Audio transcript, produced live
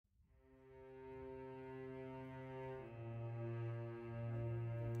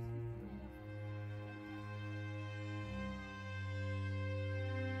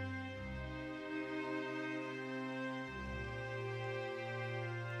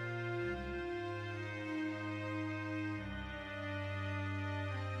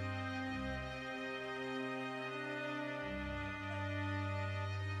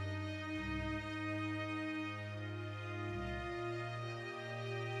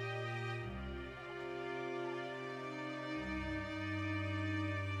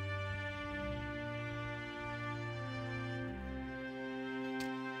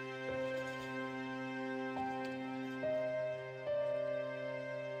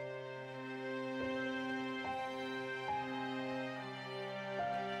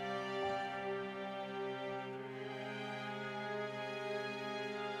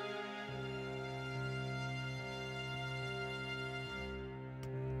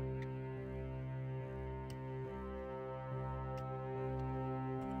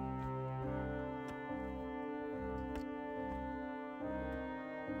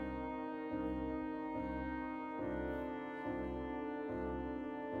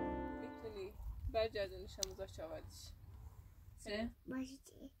برگردونیش هم اوزا چاودیش چه؟ باشی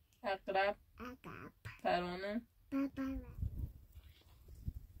چی؟ عقرب پرونه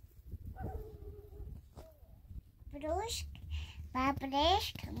بروشک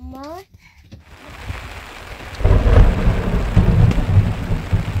بابرشک مور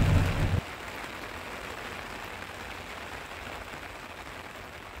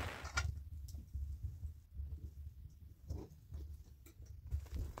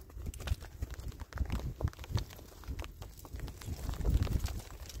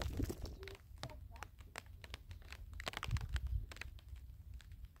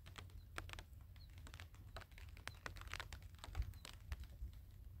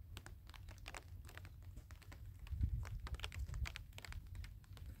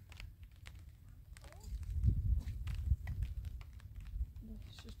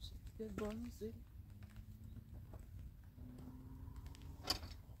بانوزی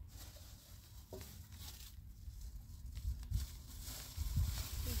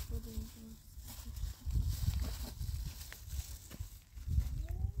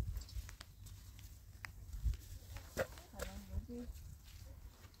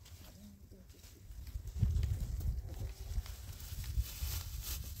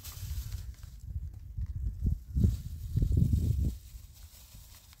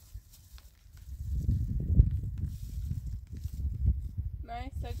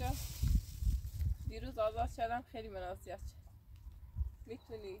سجا دیروز آزاد شدم خیلی مناسیت شد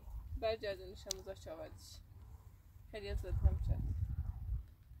میتونی برگردونیش هم اوزا چاودیش خیلی از زد هم شد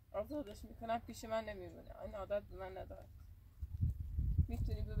آزادش میکنم پیش من نمیمونه این عادت به من ندارد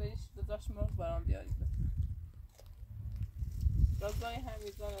میتونی ببریش بذاش مرغ برام بیاری رازای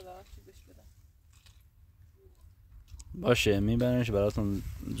همیزا ندارم چی بش بدم باشه میبرمش براتون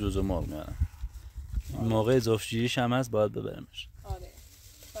جوز و مرغ میارم موقع زفتگیریش هم هست باید ببرمش آره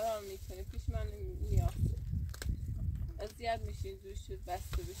فرام میکنی پیش من نیافته اذیت میشه اینجوری شد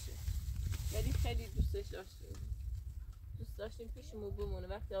بسته بشه ولی خیلی دوستش داشتیم پیشمون بمونه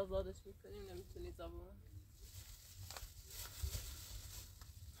وقتی آزادش میکنیم نمیتونی زابونه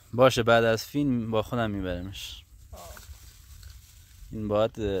باشه بعد از فیلم با خودم میبرمش این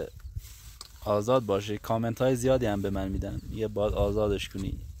باید آزاد باشه کامنت های زیادی هم به من میدن یه باید آزادش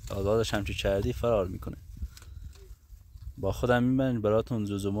کنی آزادش هم چه کردی فرار میکنه با خودم میبرم براتون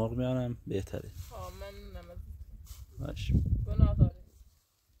جوز و مرغ میارم بهتره من نمازی باشه گناه داره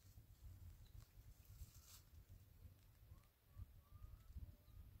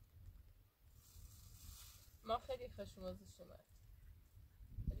ما خیلی خشم ازش اومد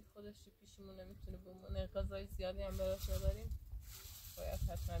ولی خودش پیشمون نمیتونه بمونه غذای زیادی هم براش نداریم باید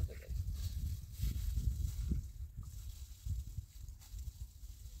حتما ببریم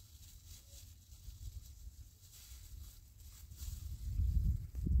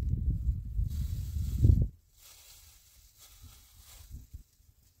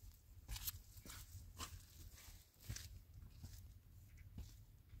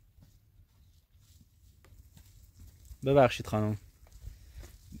ببخشید خانم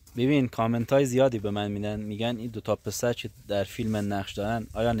ببین کامنت های زیادی به من میگن این دوتا پسر که در فیلم نقش دارن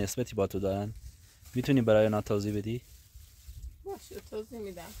آیا نسبتی با تو دارن میتونی برای اونا توضیح بدی؟ باشه توضیح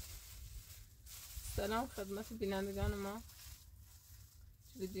میدم سلام خدمت بینندگان ما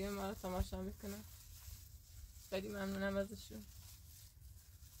ویدیو ما رو تماشا میکنن خیلی ممنونم ازشون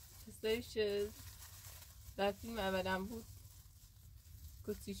پسری که در فیلم اولم بود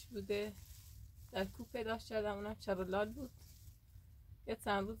کتیش بوده در کوه پیداش کردم اونم چرولال بود یه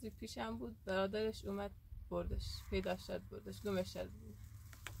چند روزی پیشم بود برادرش اومد بردش پیداش کرد بردش گمش کرد بود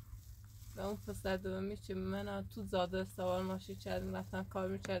و اون پسر دومی که من تو زاده سوار ماشین کردم رفتم کار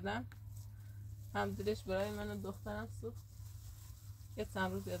میکردم هم دلش برای من و دخترم سوخت یه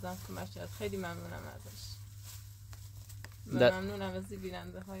چند روز ازم کمک کرد خیلی ممنونم ازش ممنونم از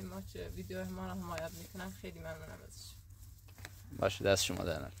بیننده های ما که ویدیو ما رو حمایت میکنن خیلی ممنونم ازش باشه دست شما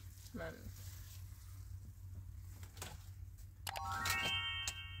در نکنه ممنون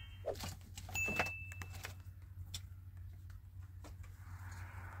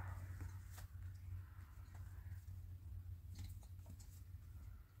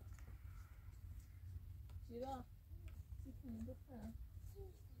جیرا میتونی بکنم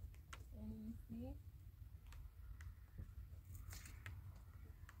نیستی؟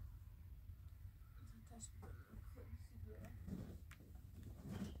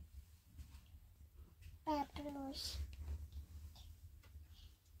 بابروش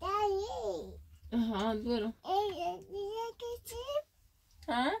دایی آها برو یه کشیم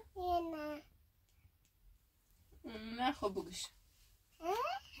ها؟ یه نه خب بگوش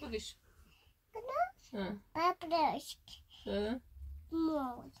بگوش بابروش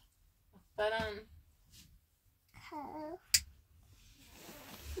مور فرن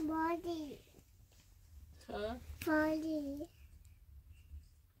بادی خ بادی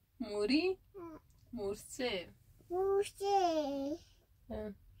موری مورچه موشه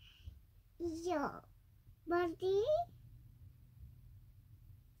اه. یا بادی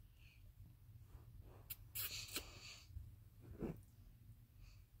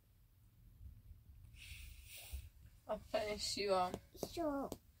آفرین شیوا شو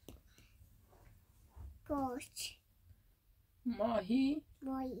گوش ماهی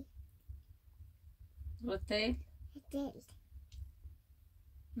بای رتیل دل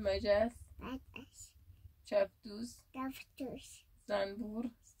مجز بدش چپدوز دفتوش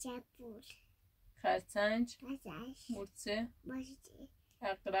زنبور جبور خرچنج بدش مورچه باشی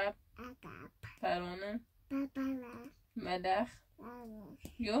عقرب عقب پرانه بابا ملخ بابا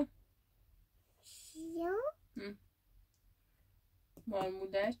یو شیو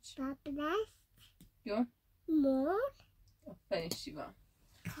مارمولک بابلش یو مور آفرین شیوا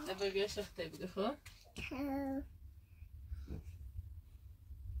نه بگه شخته بگه خب کو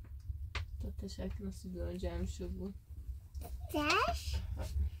تا تشک نصیب دارن جمع شو بود دش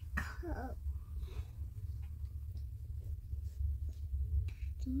کو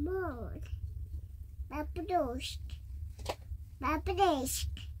مور بابلوشک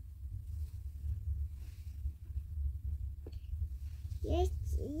بابلشک یک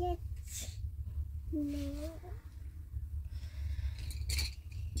مور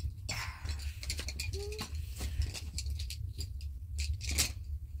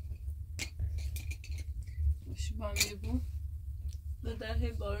شیوا هم یه بود و در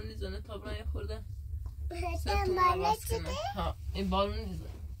هی بارون نیزانه تابران یه خورده بهتم سرتون بالا عوض کنه چیده ها این بارون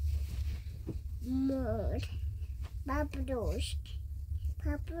نیزانه مور بابلوشک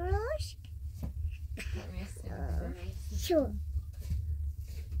بابلوشک شو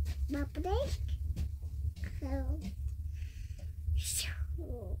بابلشک کو شو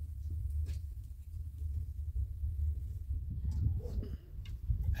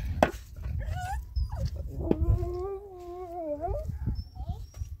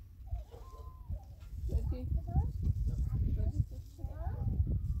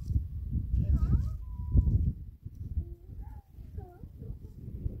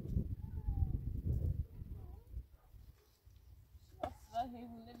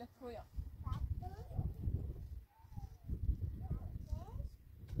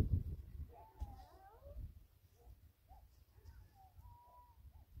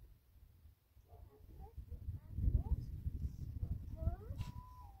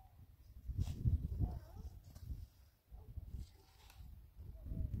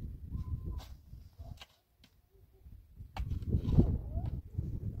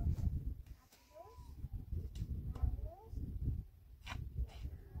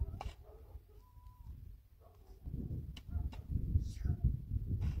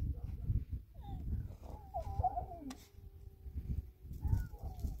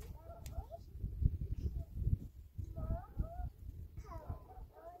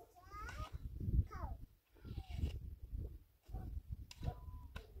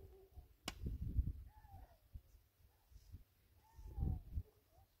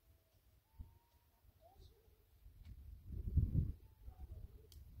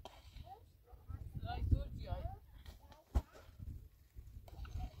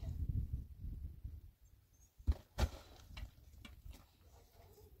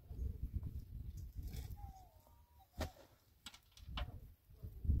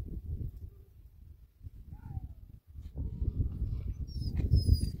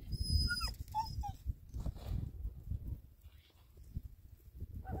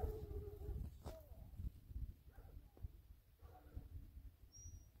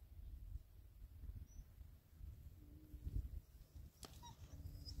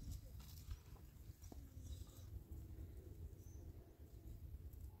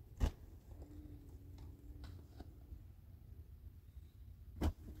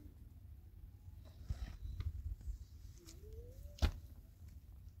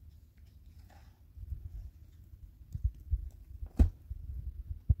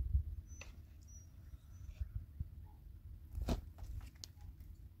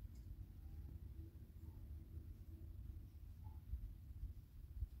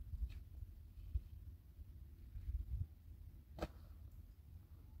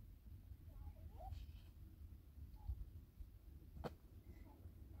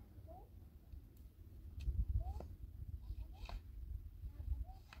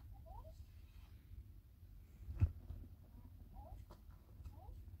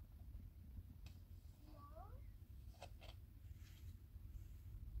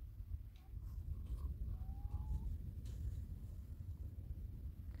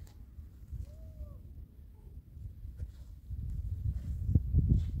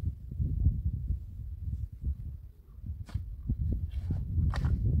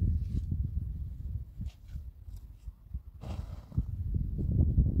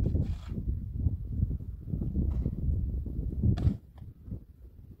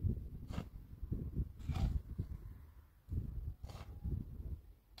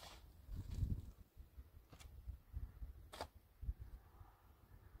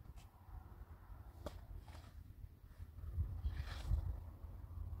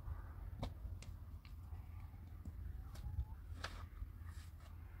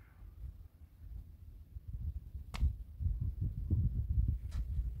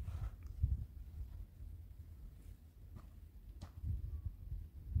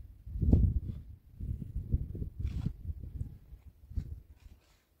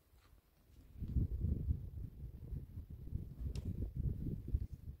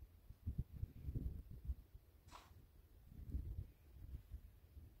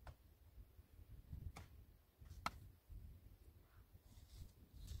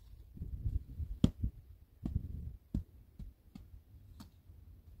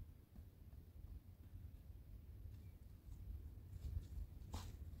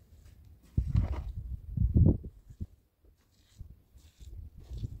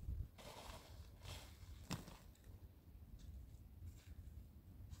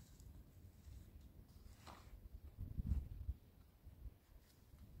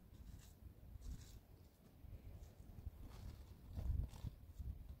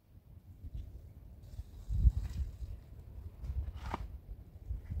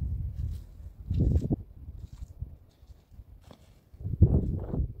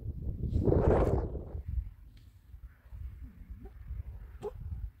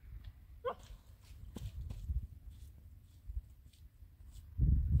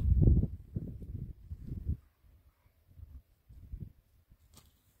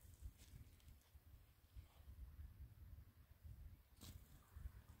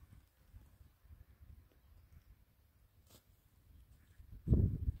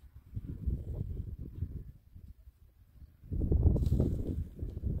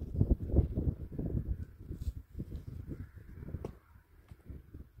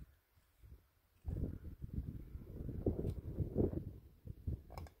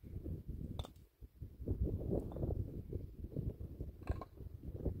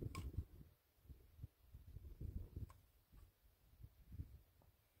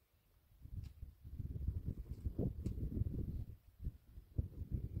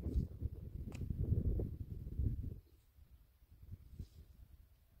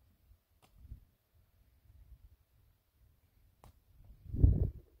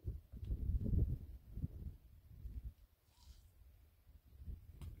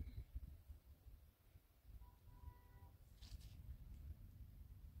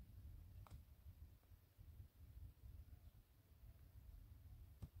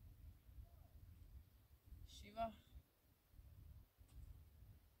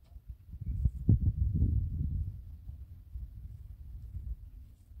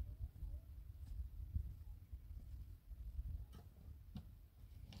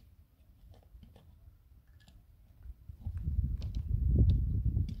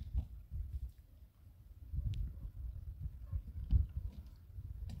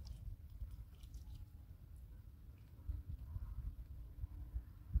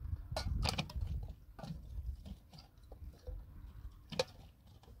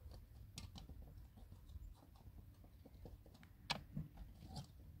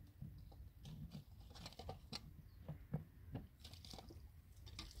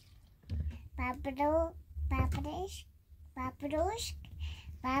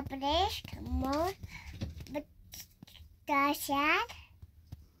Paprika, more تاشد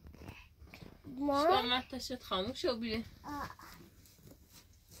چیکار مهد شد خاموش شو بیره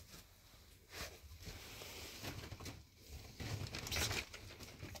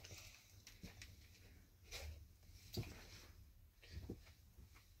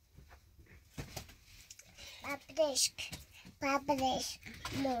Paprika,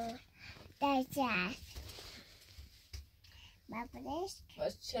 more تاشد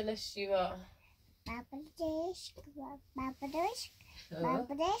باز چل شیوا Paprika,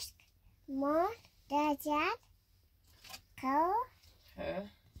 more تاشد کو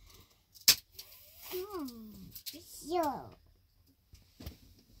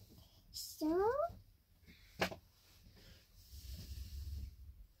So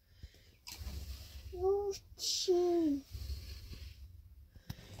Luci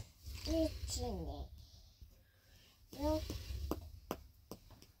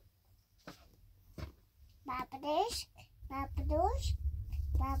Paprika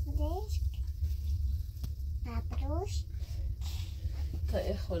تا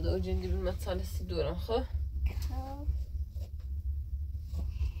یه خورده او جندی بیمت سالسی دورم خب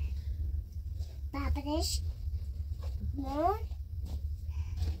Paprika, more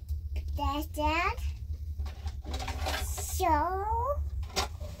تاشد So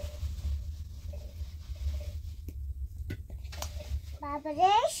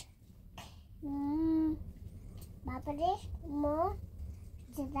Paprika, more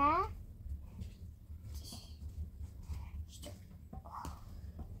تاشد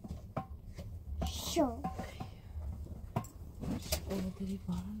شو اون داری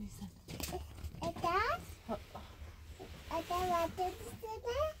بارون نیستن اتا وقتی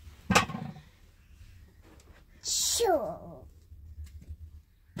بسیده شو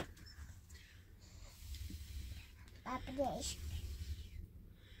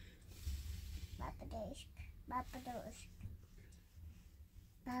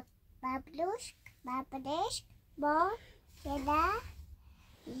Paprika, با یده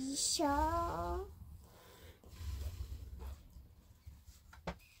شو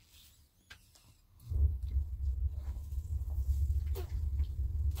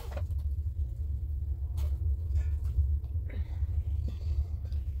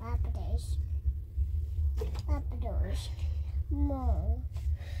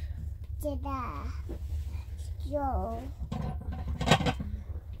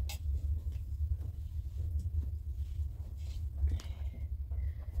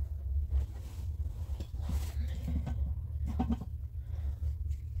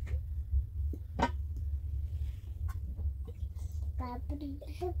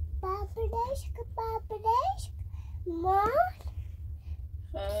Paprika, more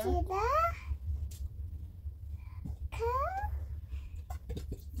یده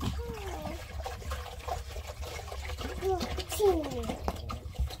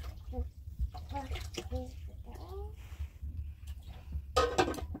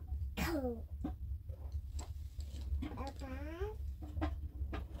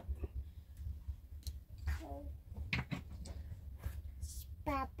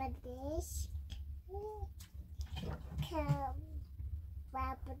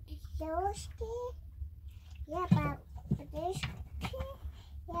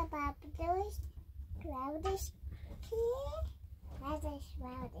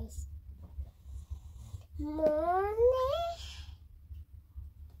Paprika, more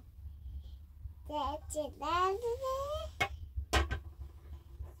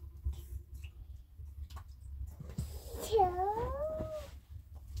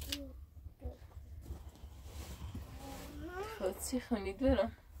یده خود چی خونید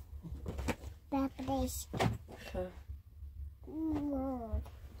برم Paprika,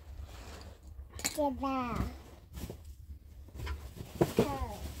 خب more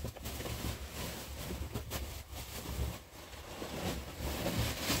یده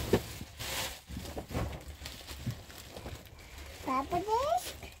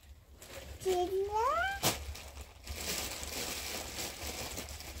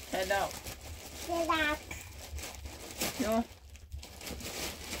چلاق چلاق یو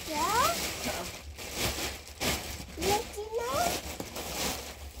یا یکی نه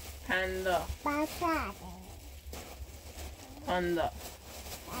پندا بسر پاندا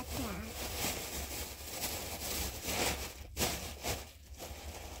بسر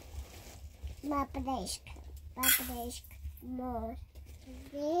بابرشک مور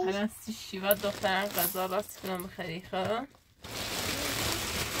الان شیوا دخترم غذا راست کنم بخری خب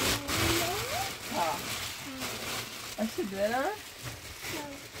ها باشه برم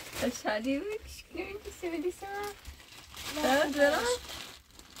شادی بکش کنیم کسی بدیسم برم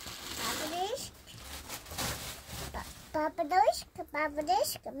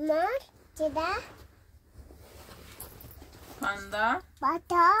بابرشک مور چدا پاندا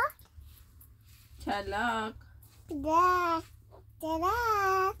باتا چلاق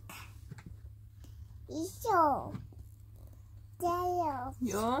درک ایشو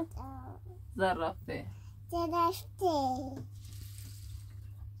یو زرافه درشته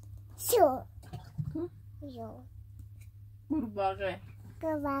شو یو قورباغه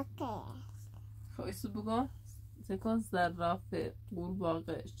گواکه خب ایسو بگو زکن زرافه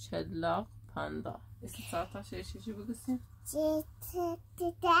قورباغه چلاق پاندا ایسو ساعتا چی بگوسیم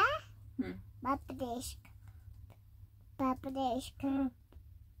چدا بابرشک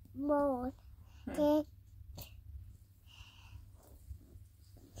مور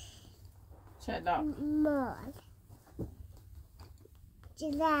چلاق مور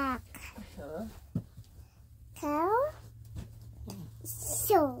چلاق کو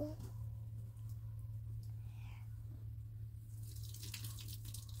شو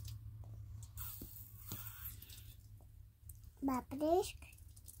بابرشک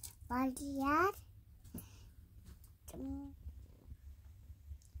بالدیار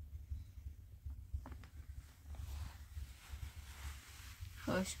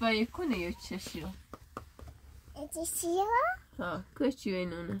خوش باید کنه یا چشی رو چیه ها کچی و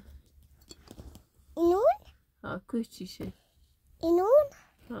اینونه اینون ها کچیشه اینون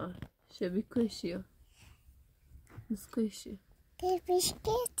ها شبی کشی ها بس کشی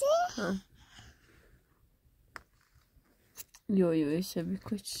پیشکته ها یو شبی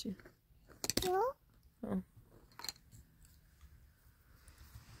کچیشه یو ها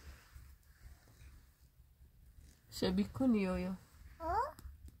شبی کنی یو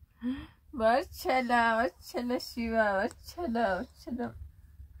چلا شیوا چلا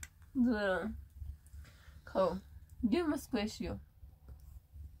دورم خب یه مسکوشیو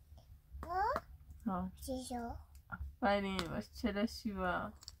ها چیزو آفرین چلا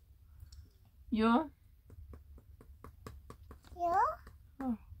شیوا یو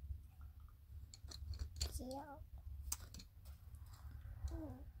چیو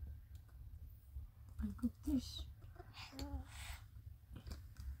گفتیش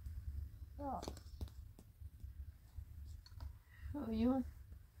یو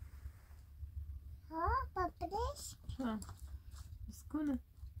بابرشک ها بس کنه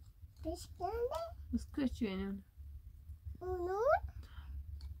پیشکنده بس کچی اینون اونون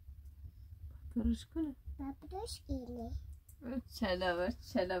برش کنه بابرشک اینه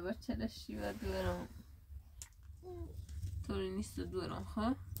چلا شیوا دورم طوری نیست دورم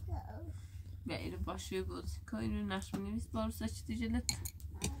خب بیا اینو باشوی بازی که اینو نقش می‌نویس بارو سچتی جلت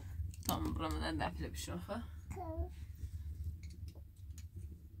tam buradan defle bir şey ha.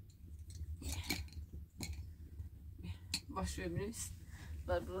 Başlayabiliriz.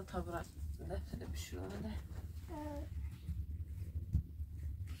 Ben burada tabrak defle bir şey olmadı.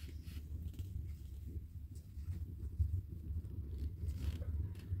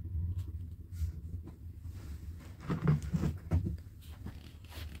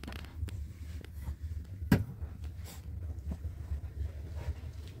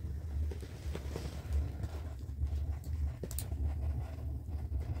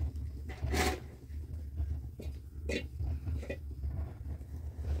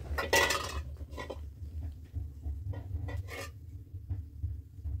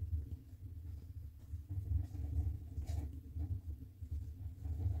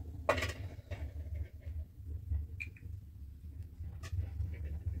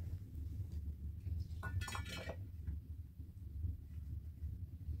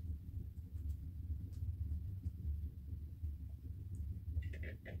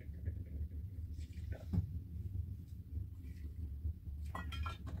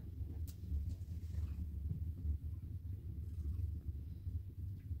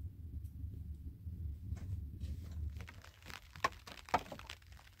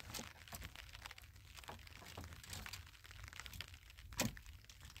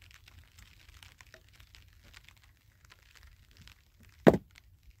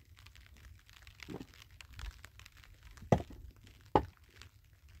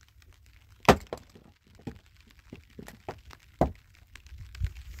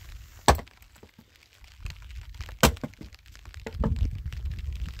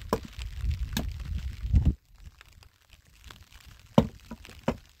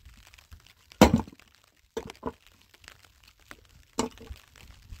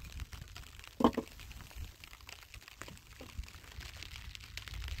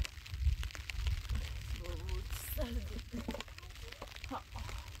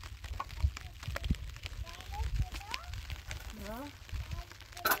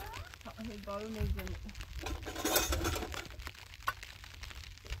 بارون میزنه.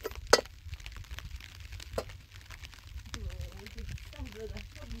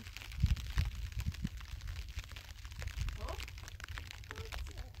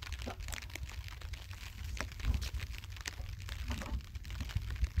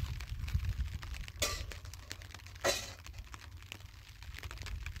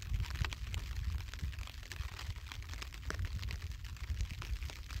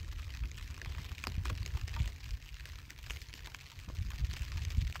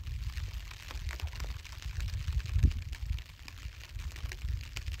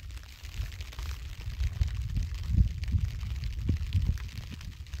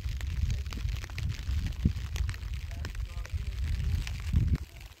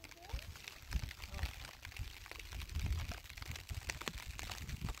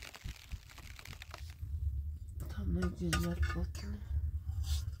 Tam güzel koktu.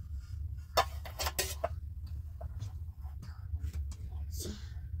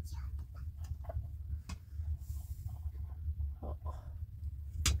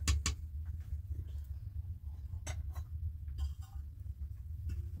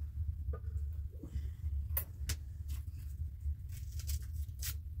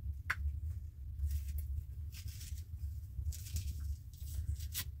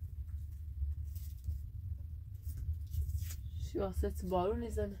 Siyaset baro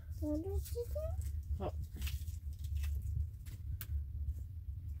nizane. Ha.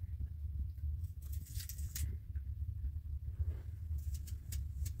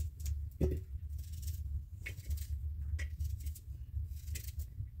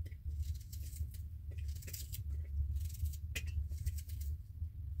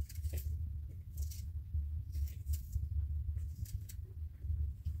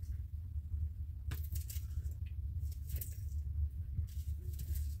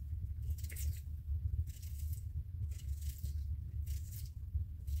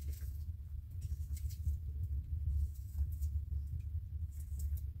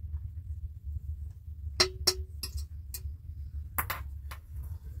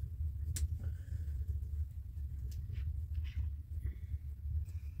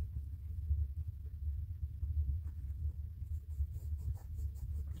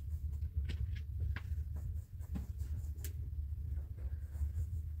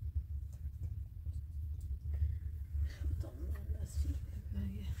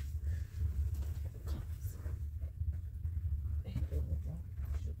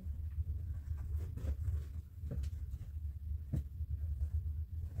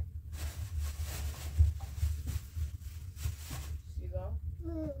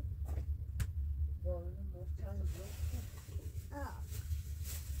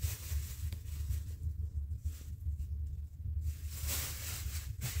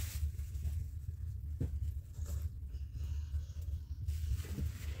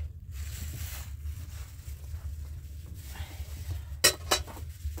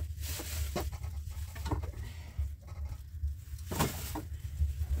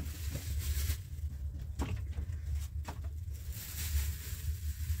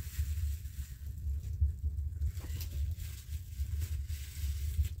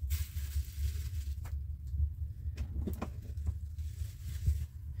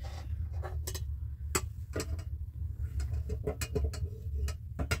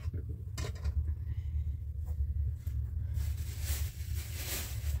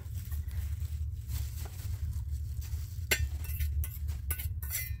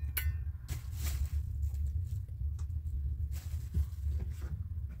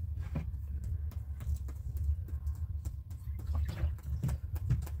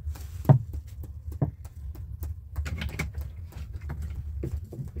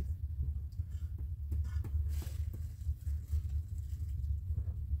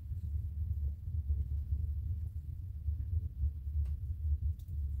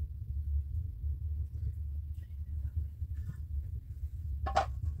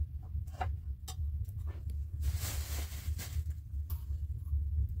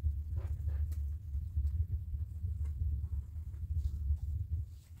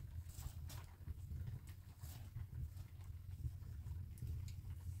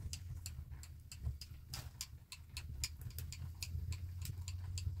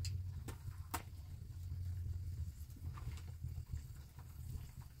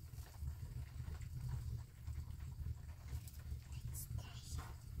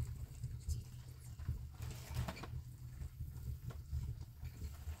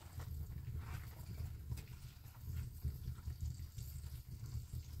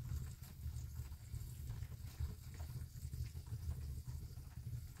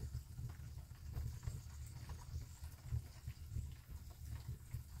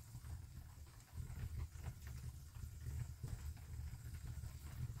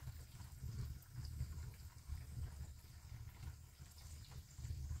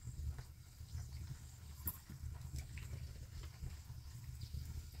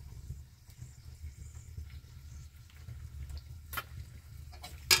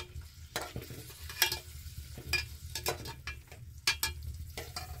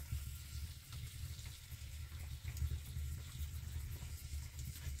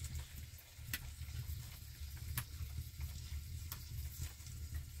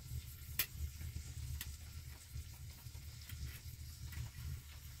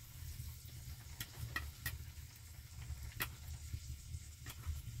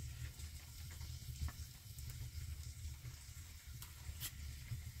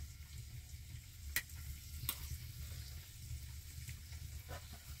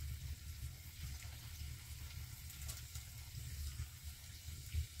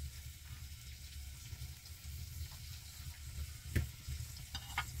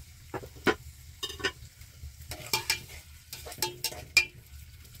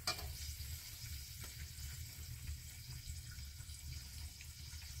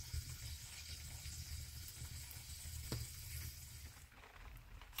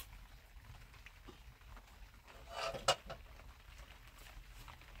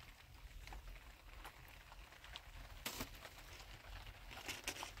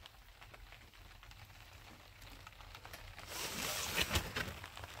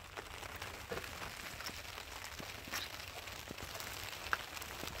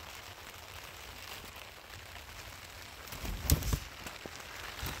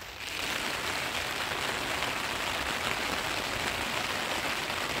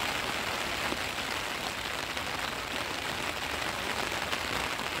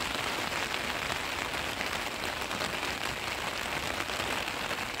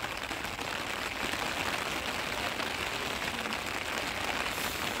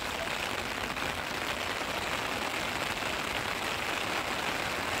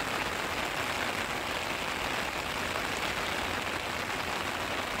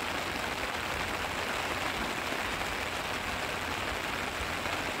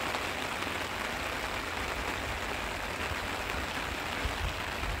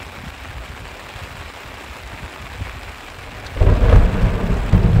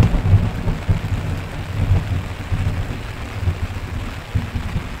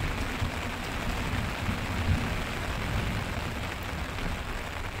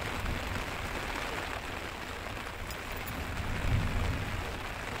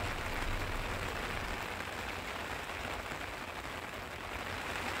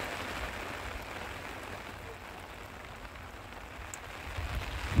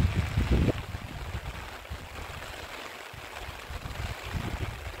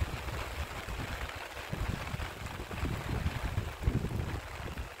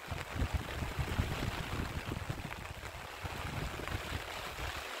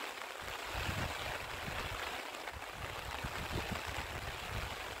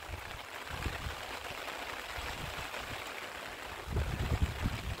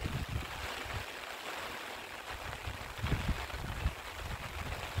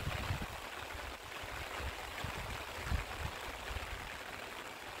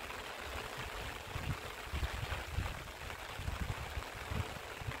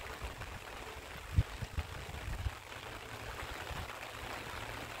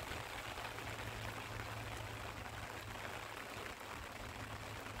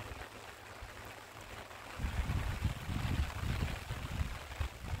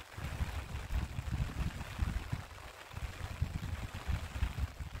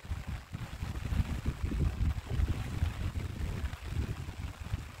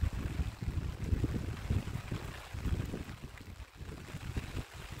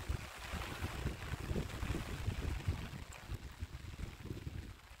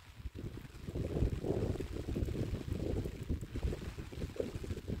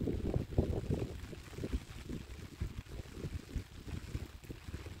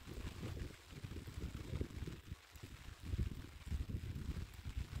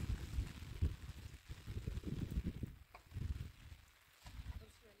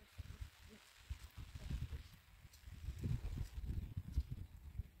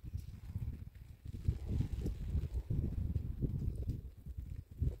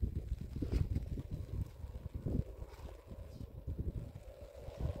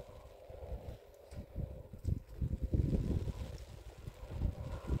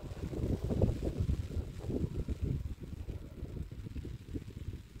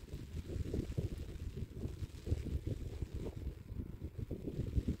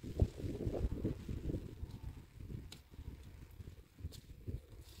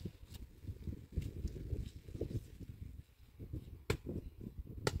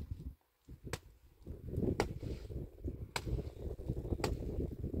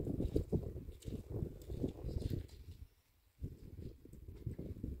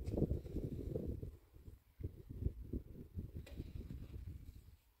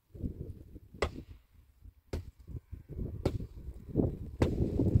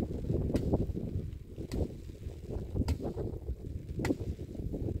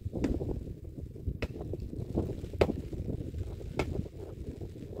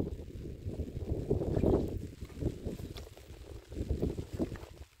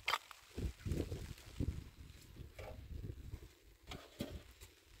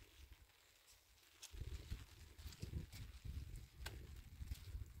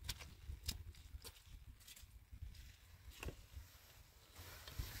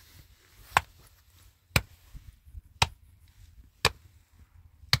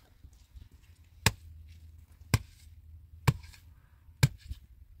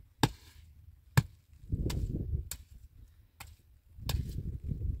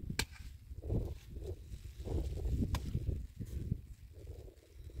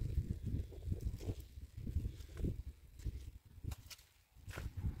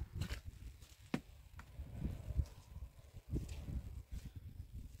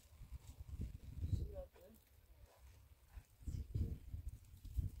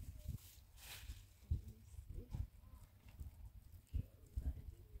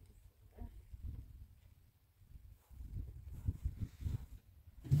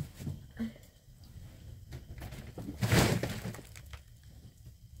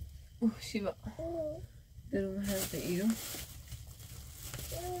 شیوا درون هست ایرو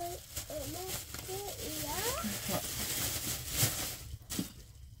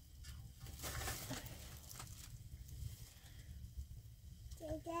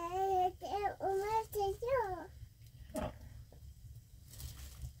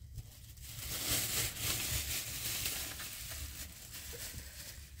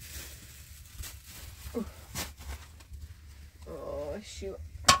شیوا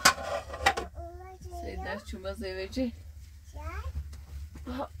سیدر چوبا زیوچی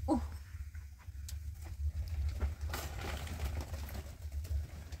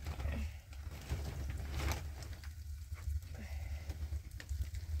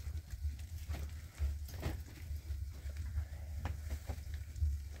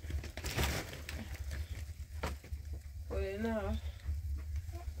نه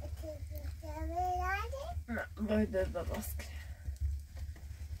باید در باز کنم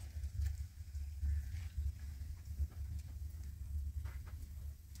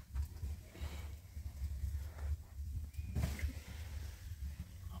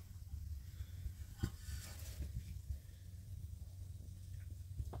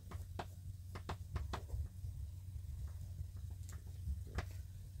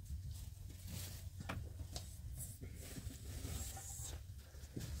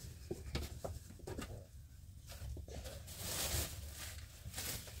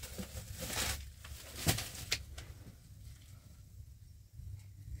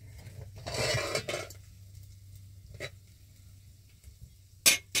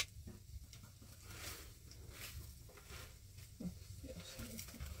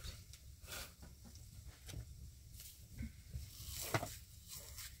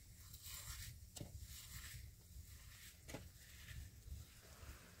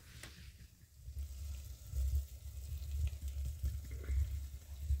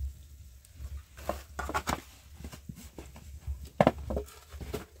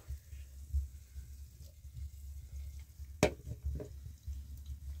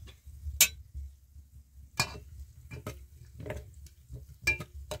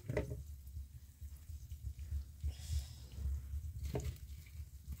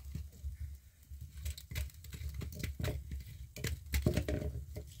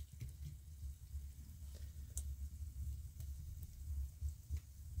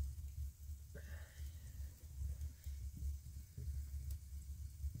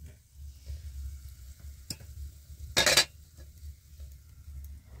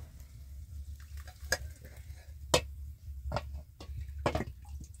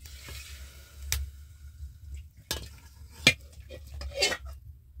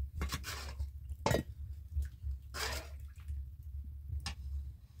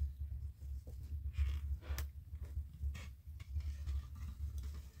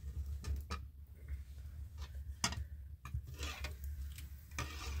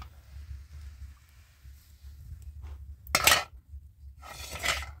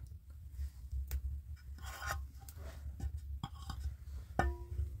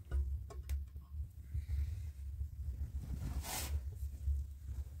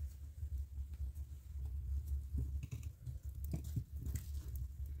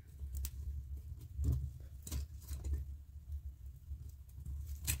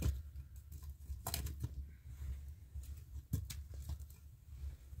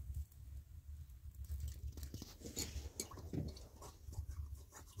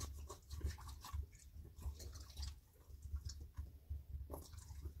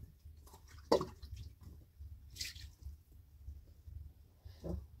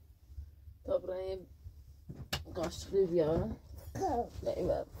برای قاشقی بیارم برای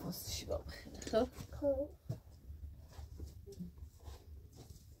باید پاست شیبا بخیره خب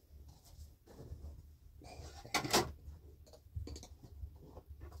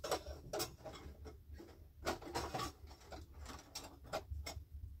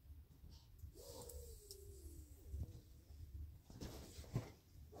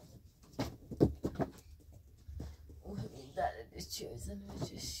چیزی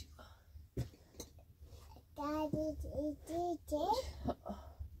نمیشه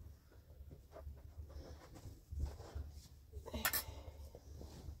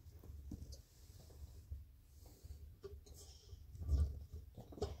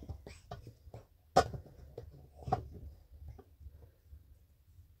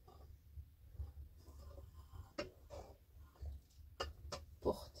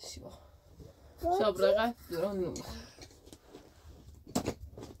پخت شیوا شب رقت دران نمیخواه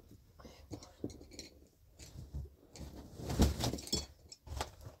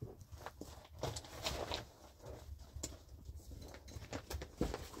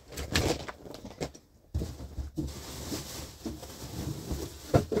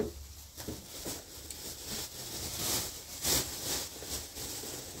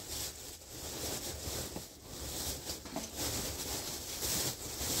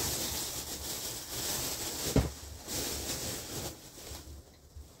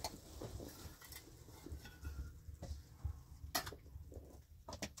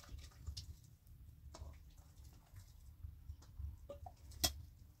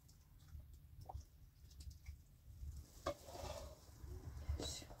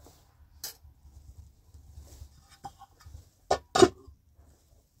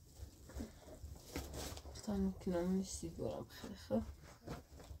مثلا کنم نیستی دورم خیلی خوب.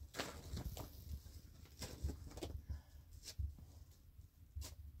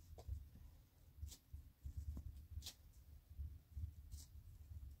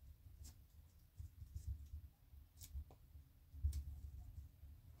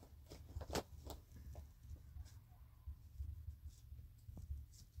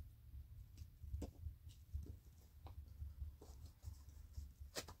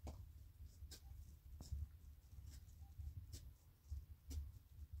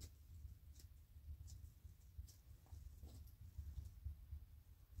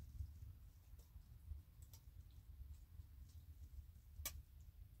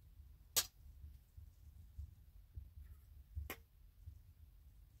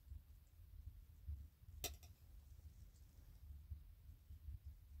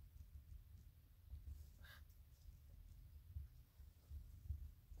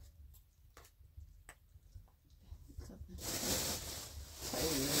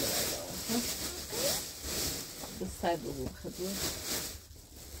 سعی بگو خدمت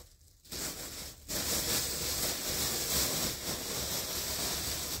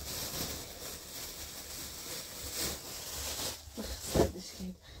سعدش که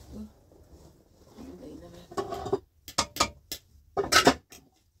خدمت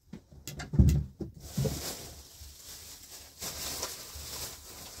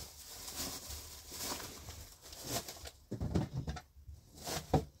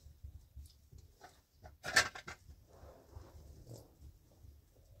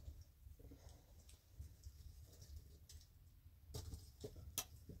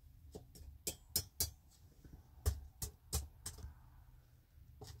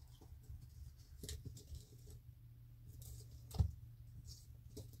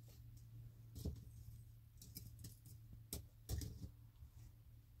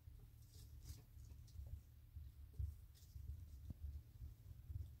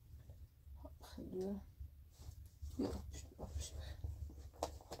دورم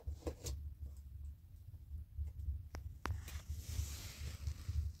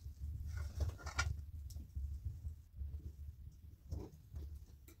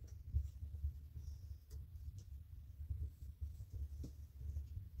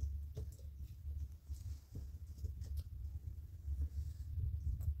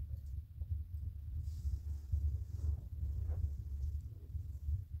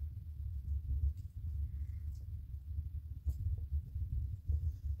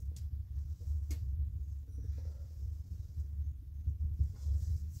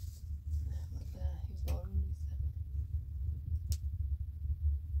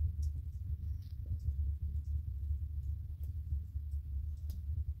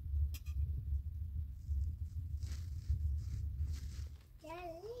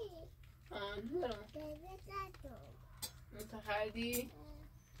متخردی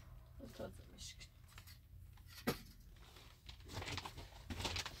تازه مشکل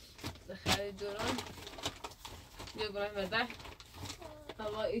خرید دوران بیا برای مده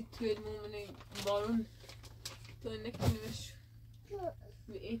هوایی توی المومنی بارون تو نکنیمش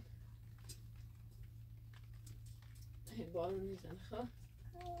به این بارون میزن خواه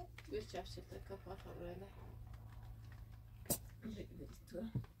بیا چفشت کپا خبره بگیدی تو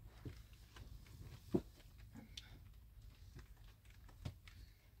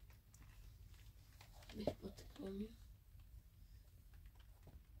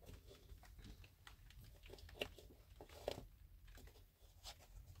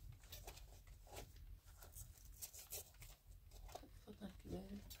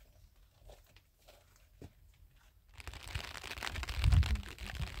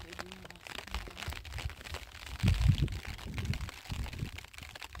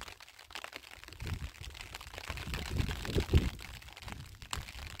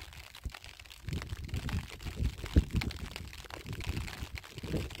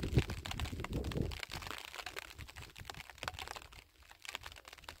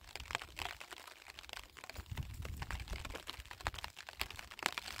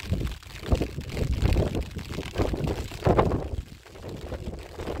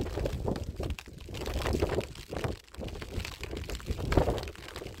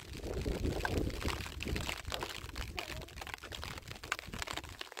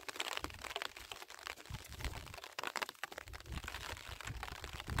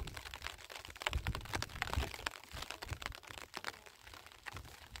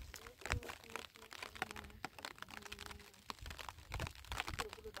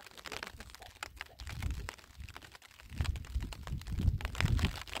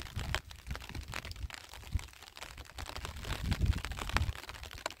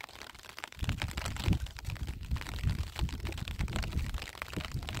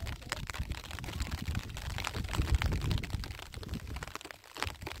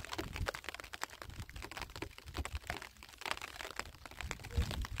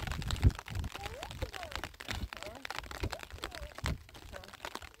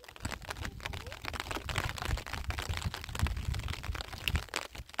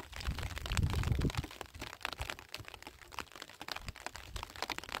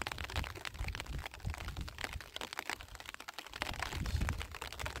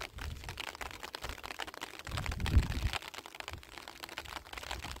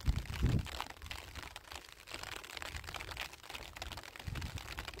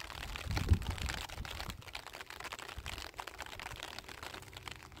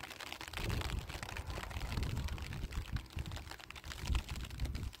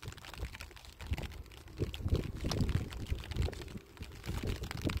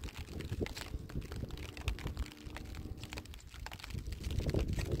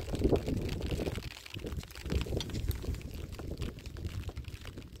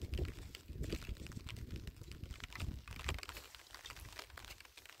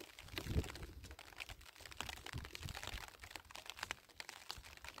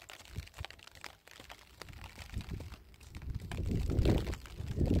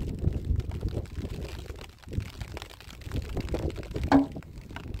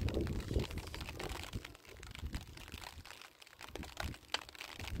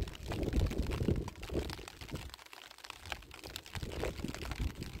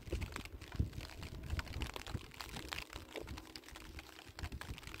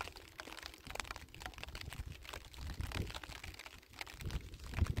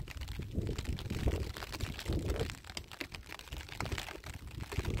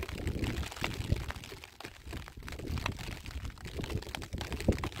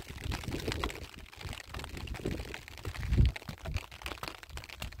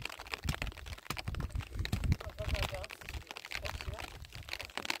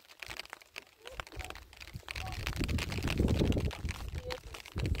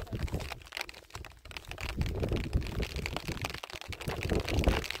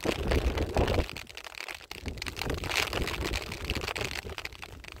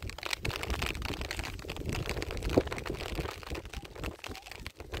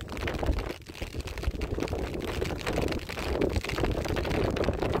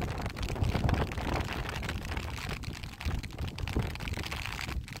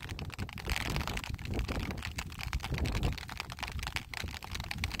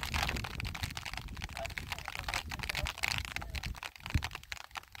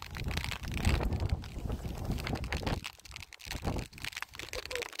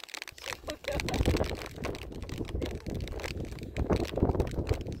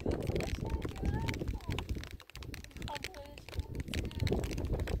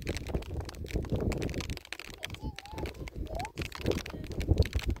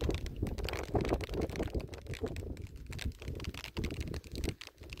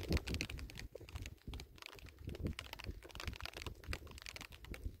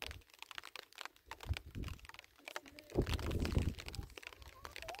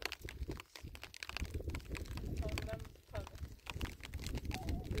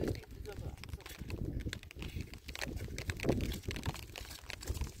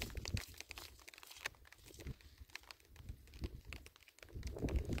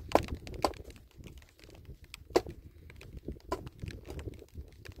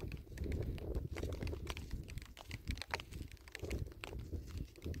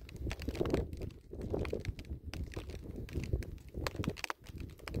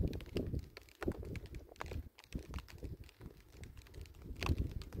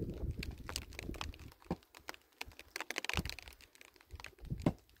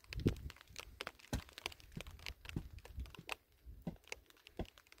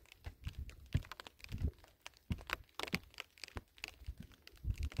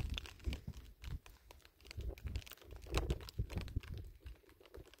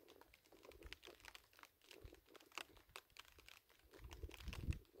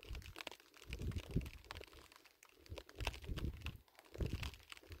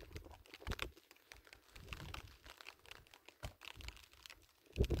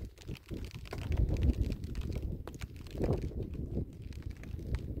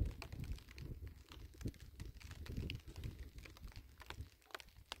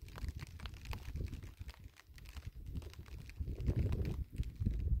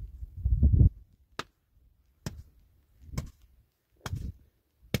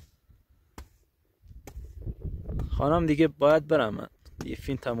خانم دیگه باید برم من. دیگه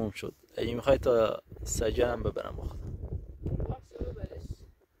فیلم تموم شد. اگه میخوای تا سجه هم ببرم با خودم. باشه ببرش.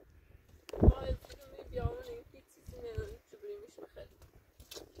 ما از فیلمی بیامون این هیچ چیزی نداریم که بریمش بخریم.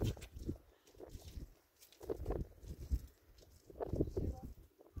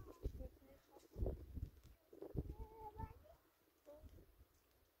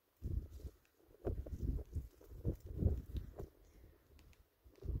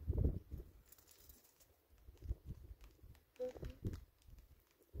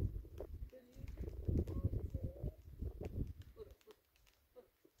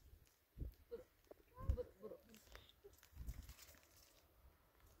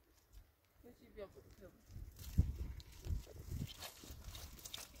 بیا برو بیا برو.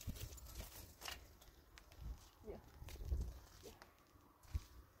 بیا.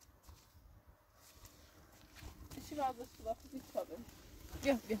 چی باید بست خلافی تا بریم.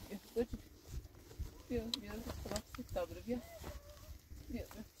 بیا بیا بیا بجی. بیا بیا بست خلافی تا بریم بیا. بیا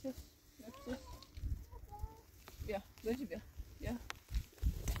بیا بیا بیا بجی بیا بیا.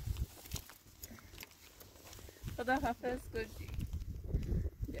 خدا حافظ گوجی.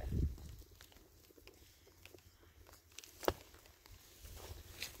 بیا.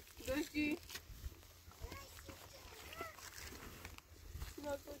 گوجی.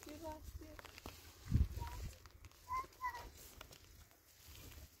 ما گوجی راستی.